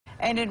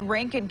And in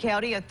Rankin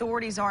County,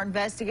 authorities are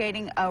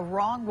investigating a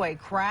wrong-way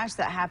crash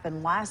that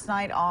happened last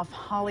night off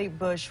Holly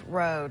Bush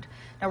Road.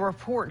 Now,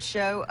 reports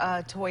show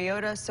a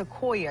Toyota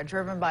Sequoia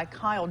driven by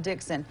Kyle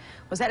Dixon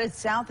was headed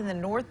south in the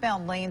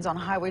northbound lanes on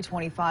Highway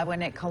 25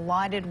 when it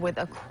collided with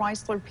a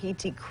Chrysler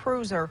PT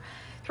Cruiser.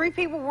 Three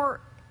people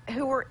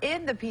who were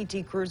in the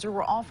PT Cruiser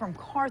were all from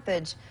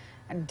Carthage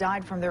and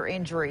died from their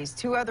injuries.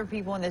 Two other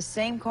people in the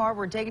same car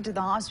were taken to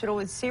the hospital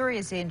with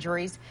serious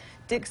injuries.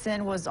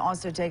 Dixon was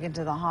also taken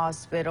to the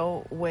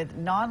hospital with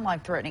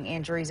non-life-threatening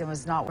injuries and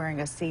was not wearing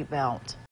a seatbelt.